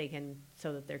 and that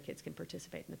so that their kids can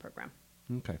participate in the program.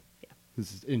 Okay. Yeah.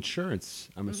 This is insurance,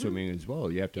 I'm assuming as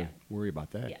well. You have to worry about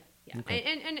that. Yeah. Okay.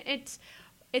 And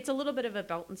it's a little bit of a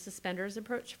belt and suspenders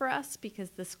approach for us,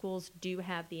 because the schools do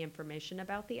have the information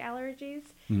about the allergies,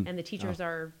 and the teachers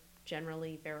are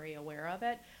generally very aware of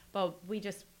it. But we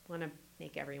just want to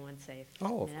make everyone safe. Oh,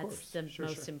 and of that's course. the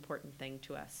most important thing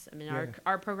to us. I mean,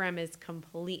 our program is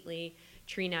completely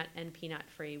tree nut and peanut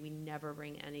free. We never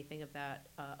bring anything of that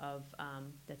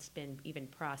that's been even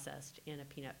processed in a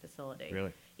peanut facility.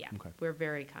 Really? Yeah. Okay. We're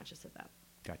very conscious of that.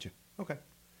 Gotcha. Okay.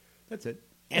 That's it.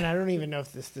 And I don't even know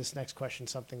if this next question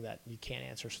is something that you can't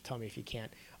answer, so tell me if you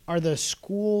can't. Are the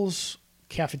schools,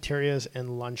 cafeterias,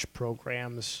 and lunch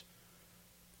programs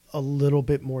a little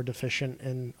bit more deficient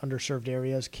in underserved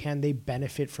areas? Can they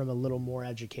benefit from a little more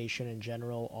education in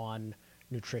general on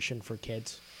nutrition for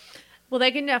kids? Well,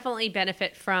 they can definitely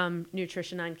benefit from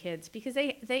nutrition on kids, because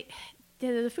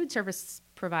the food service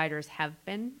providers have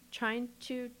been trying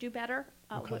to do better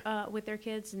with their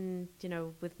kids, and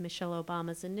with Michelle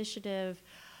Obama's initiative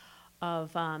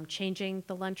of changing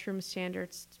the lunchroom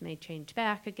standards, may change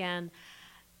back again.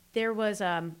 There was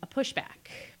a pushback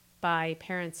by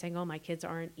parents saying, "Oh, my kids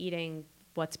aren't eating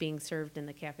what's being served in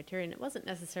the cafeteria," and it wasn't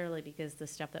necessarily because the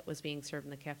stuff that was being served in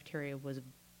the cafeteria was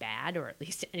bad, or at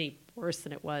least any worse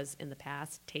than it was in the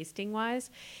past, tasting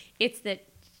wise. It's that,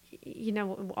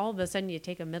 all of a sudden you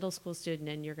take a middle school student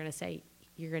and you're going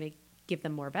to give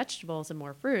them more vegetables and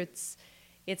more fruits.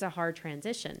 It's a hard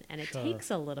transition, and it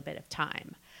takes a little bit of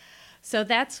time. So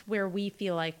that's where we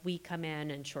feel like we come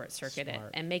in and short circuit it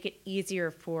and make it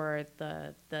easier for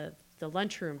the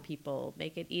lunchroom people,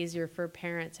 make it easier for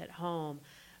parents at home,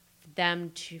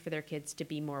 for their kids to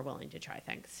be more willing to try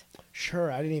things.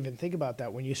 Sure. I didn't even think about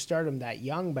that. When you start them that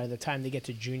young, by the time they get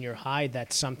to junior high,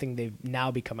 that's something they've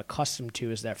now become accustomed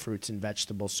to, is that fruits and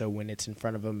vegetables. So when it's in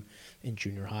front of them in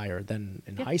junior high or then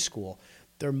in high school,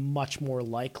 they're much more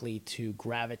likely to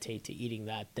gravitate to eating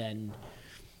that than,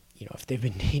 if they've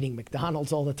been eating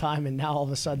McDonald's all the time and now all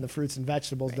of a sudden the fruits and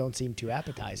vegetables don't seem too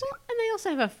appetizing. Well, and they also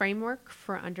have a framework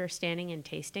for understanding and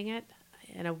tasting it.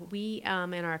 We,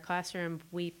 in our classroom,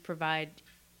 we provide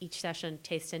each session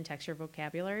taste and texture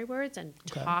vocabulary words and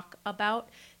talk about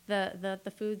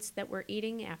the foods that we're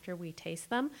eating after we taste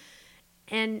them.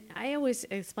 And I always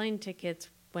explain to kids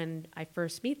when I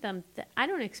first meet them that I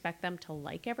don't expect them to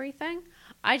like everything.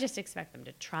 I just expect them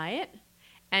to try it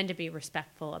and to be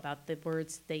respectful about the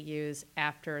words they use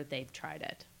after they've tried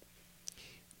it.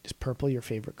 Is purple your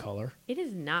favorite color? It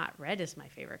is not. Red is my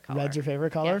favorite color. Red's your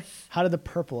favorite color? Yes. How did the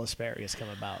purple asparagus come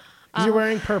about? Because you're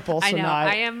wearing purple, so I know. now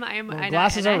I am. I know.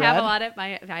 Glasses And are I have red. a lot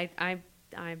of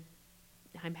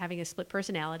I'm having a split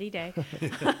personality day.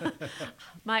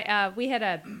 We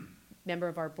had member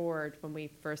of our board when we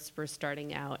first were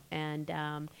starting out, and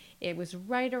it was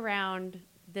right around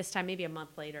this time, maybe a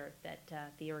month later, that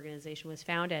the organization was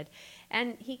founded.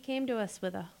 And he came to us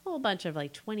with a whole bunch of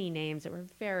like 20 names that were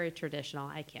very traditional.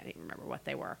 I can't even remember what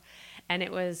they were. And it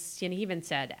was, he even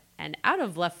said, and out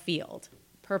of left field,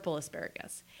 purple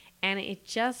asparagus. And it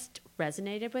just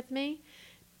resonated with me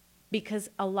because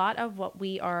a lot of what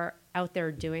we are out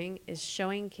there doing is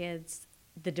showing kids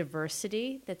the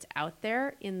diversity that's out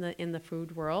there in the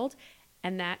food world,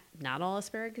 and that not all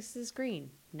asparagus is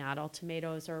green, not all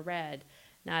tomatoes are red,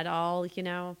 not all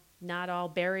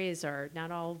berries or not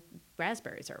all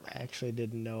raspberries are I red. actually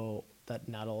didn't know that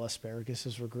not all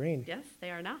asparaguses were green. Yes,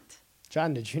 they are not.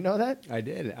 John, did you know that? I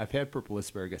did. I've had purple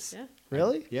asparagus. Yeah.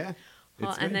 Really? Yeah.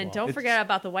 Well, It's and great. then don't forget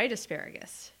about the white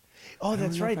asparagus. Oh,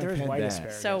 that's know if right. I've There's had white that.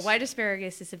 asparagus. So white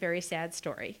asparagus is a very sad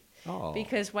story. Oh.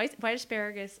 Because white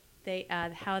asparagus,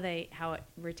 how it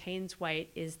retains white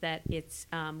is that it's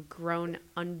grown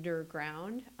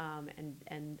underground, and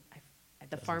the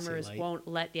Doesn't see farmers light. won't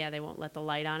let the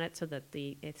light on it so that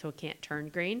so it can't turn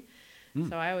green.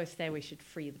 So I always say we should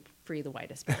free the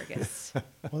white asparagus.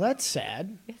 Well, that's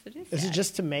sad. Yes, it is. Is it sad.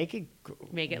 just to make it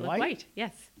make it look white?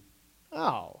 Yes.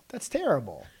 Oh, that's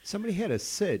terrible. Somebody had to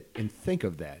sit and think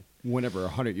of that whenever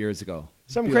 100 years ago.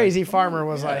 Some Be crazy like, farmer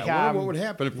was like, I wonder what would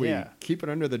happen if we yeah. keep it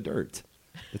under the dirt.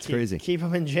 It's crazy. Keep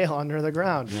them in jail under the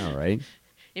ground. All right.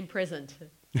 Imprisoned.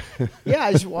 Yeah,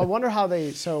 I wonder how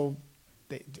do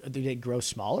they grow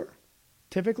smaller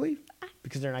typically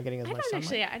because they're not getting as I much don't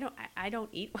sunlight? actually. I don't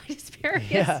eat white asparagus.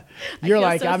 Yeah, I you're feel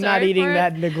like, so I'm not sorry eating for it.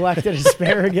 that neglected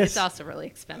asparagus. It's also really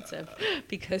expensive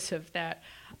because of that.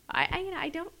 I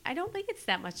don't think it's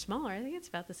that much smaller. I think it's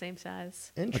about the same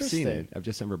size. I've Interesting. seen it. I've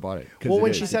just never bought it. 'Cause Well, it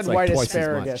when is. she It's said like white twice as much.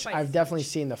 asparagus, Twice I've as definitely much.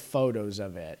 seen the photos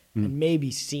of it and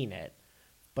maybe seen it.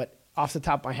 But off the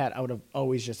top of my head, I would have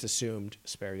always just assumed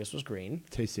asparagus was green.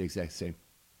 Tastes the exact same.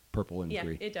 Purple and Yeah,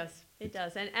 green. it does. It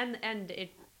does, and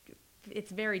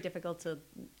it's very difficult to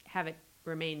have it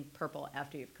remain purple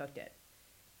after you've cooked it.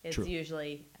 It's True.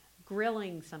 usually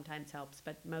grilling sometimes helps,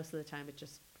 but most of the time it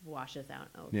just washes out.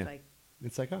 It looks Yeah. like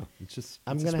It's like, oh, it's just.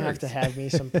 I'm it's going to have to asparagus. have me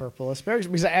some purple asparagus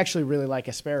because I actually really like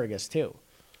asparagus too.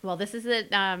 well, this is it.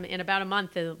 In about a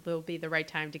month, it'll be the right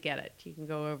time to get it. You can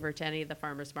go over to any of the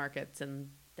farmers markets, and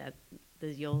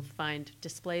you'll find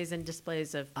displays and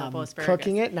displays of purple I'm asparagus.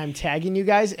 cooking it and I'm tagging you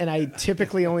guys, and I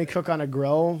typically only cook on a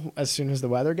grill as soon as the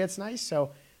weather gets nice,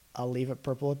 so I'll leave it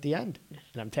purple at the end,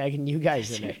 and I'm tagging you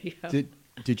guys in There it. you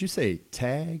go. Did you say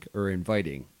tag or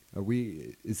inviting? Are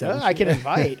we? Is that? what I you- can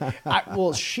invite.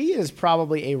 Well, she is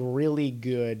probably a really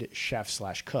good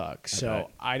chef/cook, so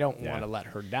I don't Yeah. want to let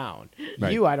her down.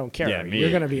 Right. You, I don't care. Yeah, me. You're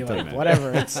going to be Doesn't like, matter.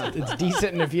 whatever. It's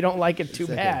decent, and if you don't like it, too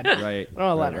bad. Right. I don't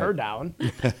want to let Right, her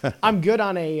right. down. I'm good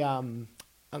on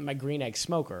on my green egg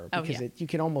smoker Oh, because yeah. you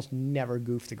can almost never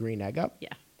goof the green egg up.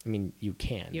 Yeah. I mean, you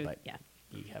can, but Yeah.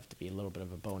 you have to be a little bit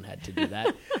of a bonehead to do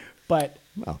that. But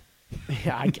Well,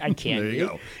 yeah, I can There be.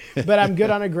 you But I'm good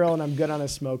on a grill and I'm good on a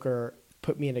smoker.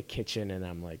 Put me in a kitchen and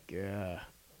I'm like,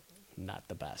 not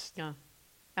the best. Yeah.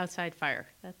 Outside fire.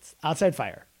 That's Outside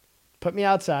fire. Put me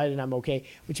outside and I'm okay,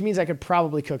 which means I could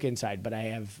probably cook inside, but I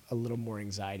have a little more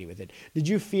anxiety with it. Did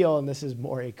you feel, and this is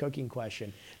more a cooking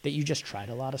question, that you just tried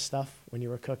a lot of stuff when you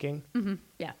were cooking?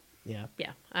 yeah. Yeah.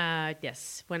 Yeah.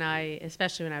 Yes.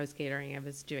 Especially when I was catering, I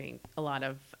was doing a lot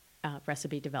of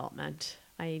recipe development.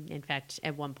 I, in fact,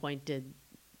 at one point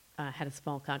had a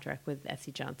small contract with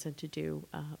S.C. Johnson to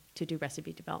do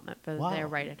recipe development for Wow. their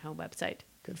Right at Home website.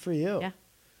 Good for you. Yeah.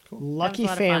 Lucky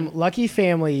That was a lot of fun. lucky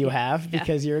family you have Yeah.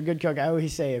 because you're a good cook. I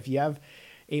always say if you have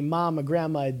a mom, a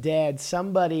grandma, a dad,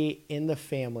 somebody in the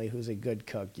family who's a good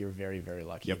cook, you're very, very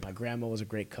lucky. Yep. My grandma was a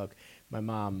great cook. My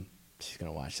mom, she's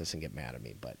gonna watch this and get mad at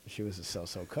me, but she was a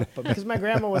so-so cook. But because my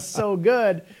grandma was so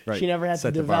good, Right. she never had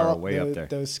Set to the bar develop way up there.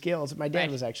 those skills. My dad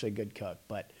Right. was actually a good cook,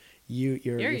 but your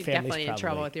You're family's definitely in probably,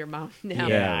 trouble with your mom Yeah, now.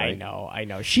 Yeah, I right.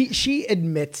 know. She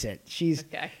admits it. She's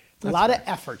Okay. a lot of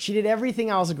effort. She did everything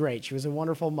else great. She was a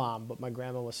wonderful mom, but my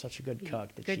grandma was such a good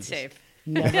cook that Good she just save.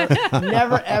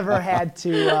 never ever had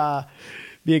to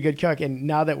be a good cook. And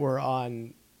now that we're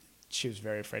on, she was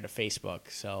very afraid of Facebook,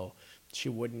 so she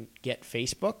wouldn't get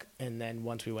Facebook. And then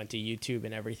once we went to YouTube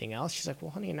and everything else, she's like,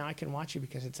 "Well, honey, now I can watch you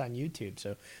because it's on YouTube."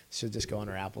 So she'll just go on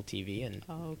her Apple TV and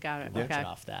Oh, got it. watch Okay. it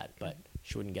off that. But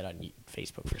she wouldn't get on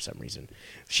Facebook for some reason.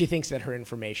 She thinks that her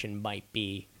information might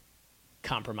be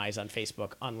compromised on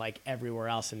Facebook, unlike everywhere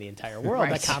else in the entire world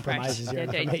Right, that compromises right. your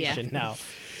Yeah, yeah. information now.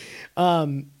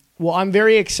 Well, I'm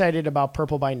very excited about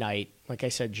Purple by Night. Like I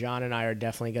said, John and I are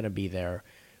definitely going to be there.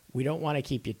 We don't want to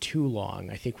keep you too long.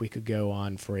 I think we could go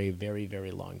on for a very,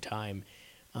 very long time.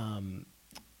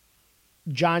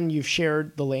 John, you've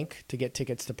shared the link to get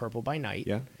tickets to Purple by Night.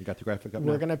 Yeah, you got the graphic up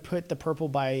We're now? going to put the Purple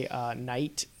by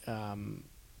Night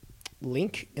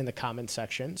link in the comment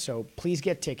section. So please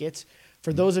get tickets.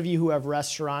 For those of you who have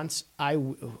restaurants,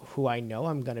 who I know,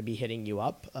 I'm going to be hitting you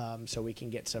up so we can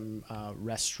get some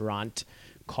restaurant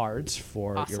cards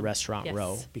for your Awesome. restaurant Yes.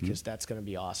 row because that's going to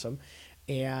be awesome.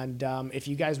 And if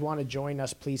you guys want to join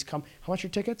us, please come. How much are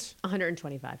tickets?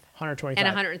 125. 125. And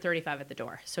 135 at the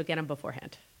door. So get them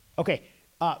beforehand. Okay.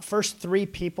 First 3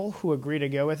 people who agree to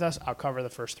go with us, I'll cover the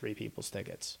first 3 people's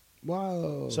tickets.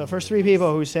 Whoa. So first 3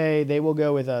 people who say they will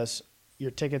go with us,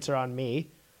 your tickets are on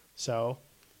me. So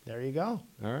there you go.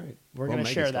 All right. We're Well, going to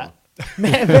Maggie's share going.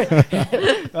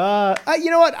 that.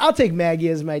 You know what? I'll take Maggie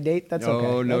as my date. That's okay.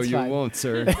 Oh, no, That's you fine. won't,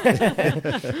 sir.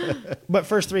 But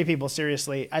first 3 people,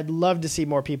 seriously, I'd love to see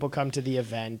more people come to the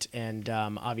event. And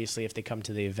obviously, if they come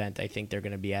to the event, I think they're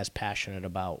going to be as passionate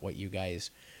about what you guys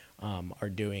are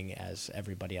doing as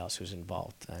everybody else who's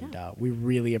involved. And we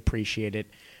really appreciate it.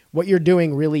 What you're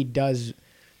doing really does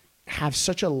have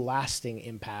such a lasting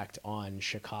impact on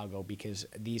Chicago because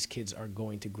these kids are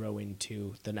going to grow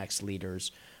into the next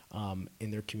leaders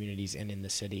in their communities and in the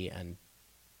city. And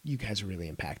you guys are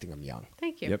really impacting them young.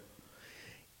 Thank you. Yep.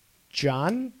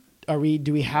 John,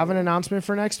 do we have an announcement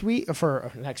for next week?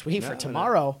 For No.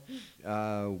 tomorrow?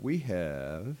 We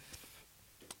have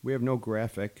no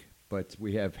graphic, but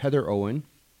we have Heather Owen,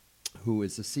 who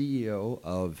is the CEO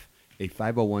of a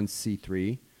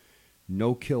 501c3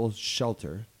 no-kill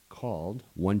shelter called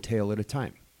One Tail at a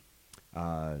Time.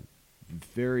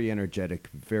 Very energetic,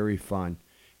 very fun,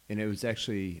 and it was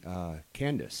actually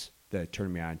Candace that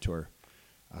turned me on to her.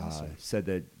 Awesome. Said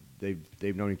that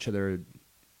they've known each other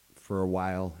for a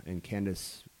while, and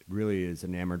Candace really is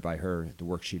enamored by her, the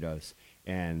work she does.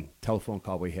 And telephone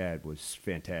call we had was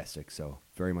fantastic, so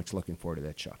very much looking forward to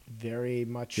that show. Very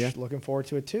much Yeah. looking forward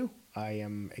to it too. I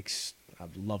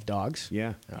love dogs.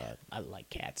 Yeah. I like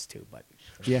cats too, but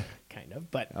Yeah. kind of.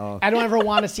 But Oh. I don't ever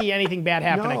want to see anything bad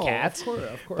happen to No, cats. of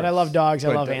course. But I love dogs. I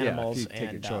But, love yeah, animals. if you take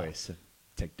and, a choice,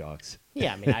 take dogs.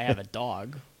 Yeah, I mean, I have a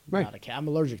dog, Right. not a cat. I'm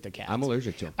allergic to cats. I'm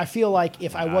allergic to them. I feel like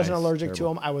if I wasn't Nice. allergic to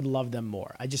Terrible. them, I would love them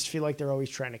more. I just feel like they're always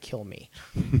trying to kill me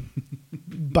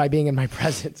by being in my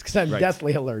presence because I'm Right.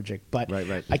 deathly allergic. But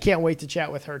Right. I can't wait to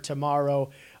chat with her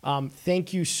tomorrow.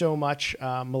 Thank you so much,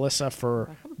 Melissa,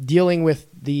 for dealing with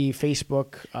the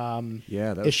Facebook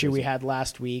Yeah, that was issue we crazy. had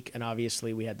last week. And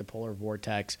obviously, we had the polar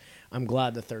vortex. I'm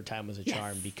glad the third time was a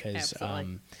charm because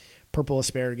absolutely. Purple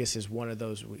Asparagus is one of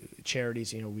those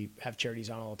charities. You know, we have charities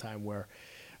on all the time where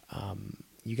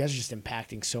you guys are just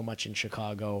impacting so much in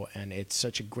Chicago, and it's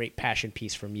such a great passion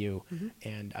piece from you.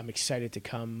 And I'm excited to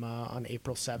come on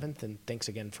April 7th, and thanks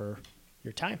again for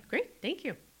your time. Great. Thank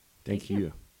you. Thank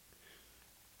you.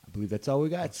 I believe that's all we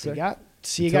got, So sir.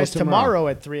 see you Until guys tomorrow. tomorrow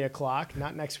at 3 o'clock,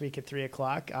 not next week at 3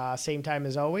 o'clock. Same time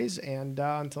as always. And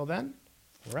until then,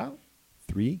 we're out.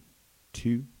 3,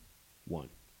 2, 1.